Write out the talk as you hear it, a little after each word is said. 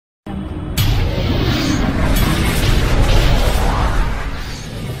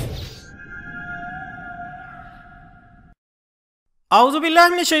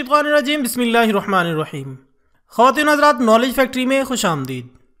औज़ुबिल्लाहिमिनश्शैतानिर्रजीम बिस्मिल्लाहिर्रहमानिर्रहीम। ख़वातीन हज़रात, knowledge factory में खुशामदीद।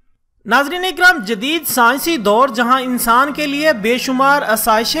 नाज़रीन इकराम, जदीद साइंसी दौर जहाँ इंसान के लिए बेशुमार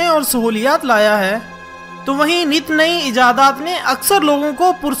आसाइशें और सहूलियात लाया है, तो वहीं नित नई इजादात ने अक्सर लोगों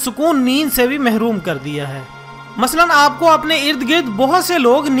को पुरसुकून नींद से भी महरूम कर दिया है। मसलन आपको अपने इर्द गिर्द बहुत से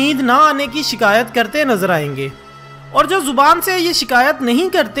लोग नींद ना आने की शिकायत करते नजर आएंगे, और जो जुबान से ये शिकायत नहीं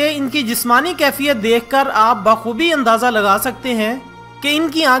करते, इनकी जिस्मानी कैफियत देखकर आप बखूबी अंदाज़ा लगा सकते हैं कि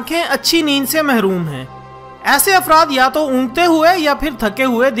इनकी आंखें अच्छी नींद से महरूम हैं। ऐसे अफराद या तो ऊँघते हुए या फिर थके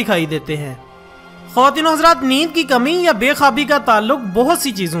हुए दिखाई देते हैं। ख़वातीन हज़रात, नींद की कमी या बेख्वाबी का ताल्लुक बहुत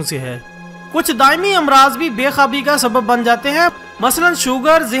सी चीज़ों से है। कुछ दायमी अमराज भी बेख्वाबी का सबब बन जाते हैं। मसलन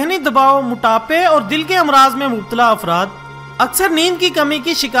शुगर, जहनी दबाव, मोटापे और दिल के अमराज में मुब्तला अफराद अक्सर नींद की कमी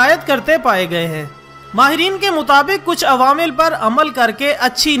की शिकायत करते पाए गए हैं। माहिरीन के मुताबिक कुछ अवामिल पर अमल करके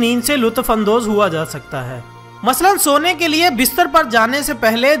अच्छी नींद से लुत्फ अंदोज हुआ जा सकता है। मसलन सोने के लिए बिस्तर पर जाने से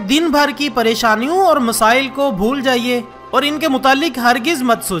पहले दिन भर की परेशानियों और मसाइल को भूल जाइए और इनके मुतालिक हरगिज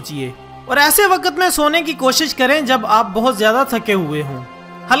मत सोचिए, और ऐसे वक्त में सोने की कोशिश करें जब आप बहुत ज्यादा थके हुए हों।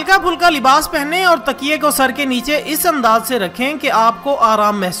 हल्का फुल्का लिबास पहने और तकिए को सर के नीचे इस अंदाज से रखें कि आपको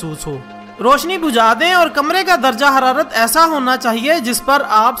आराम महसूस हो। रोशनी बुझा दें और कमरे का दर्जा हरारत ऐसा होना चाहिए जिस पर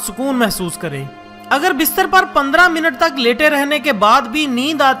आप सुकून महसूस करें। अगर बिस्तर पर 15 मिनट तक लेटे रहने के बाद भी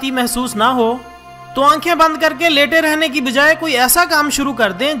नींद आती महसूस ना हो, तो आंखें बंद करके लेटे रहने की बजाय कोई ऐसा काम शुरू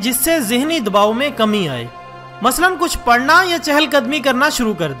कर दें जिससे जहनी दबाव में कमी आए। मसलन कुछ पढ़ना या चहलकदमी करना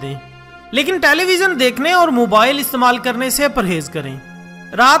शुरू कर दें, लेकिन टेलीविजन देखने और मोबाइल इस्तेमाल करने से परहेज करें।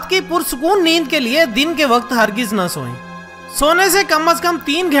 रात की पुरसुकून नींद के लिए दिन के वक्त हरगिज न सोएं। सोने से कम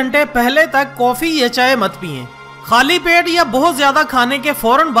 3 घंटे पहले तक कॉफी या चाय मत पिएं। खाली पेट या बहुत ज्यादा खाने के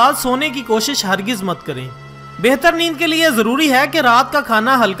फौरन बाद सोने की कोशिश हरगिज मत करें। बेहतर नींद के लिए जरूरी है कि रात का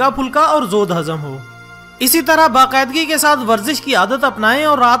खाना हल्का फुल्का और जोद हजम हो। इसी तरह बाकायदगी के साथ वर्जिश की आदत अपनाएं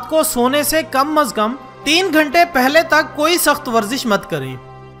और रात को सोने से कम 3 घंटे पहले तक कोई सख्त वर्जिश मत करें।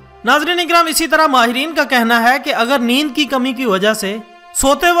 नाज़रीन इकराम, इसी तरह माहिरीन का कहना है कि अगर नींद की कमी की वजह से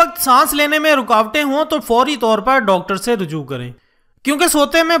सोते वक्त सांस लेने में रुकावटें हों तो फौरी तौर पर डॉक्टर से रुजू करें, क्योंकि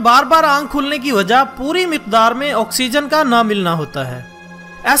सोते में बार बार आंख खुलने की वजह पूरी मिकदार में ऑक्सीजन का ना मिलना होता है।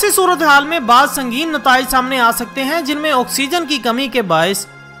 ऐसी सूरत हाल में बाद संगीन नताइज सामने आ सकते हैं, जिनमें ऑक्सीजन की कमी के बायस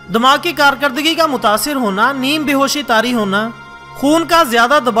दिमाग की कारकर्दगी का मुतासिर होना, नींद बेहोशी तारी होना, खून का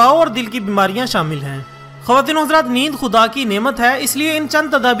ज्यादा दबाव और दिल की बीमारियां शामिल हैं। ख़वातीन हज़रात, नींद खुदा की नेमत है, इसलिए इन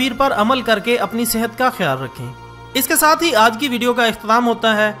चंद तदाबीर पर अमल करके अपनी सेहत का ख्याल रखें। इसके साथ ही आज की वीडियो का इख्तिताम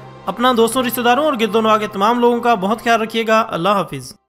होता है। अपना दोस्तों, रिश्तेदारों और गिरदोनवा के तमाम लोगों का बहुत ख्याल रखिएगा। अल्लाह हाफिज़।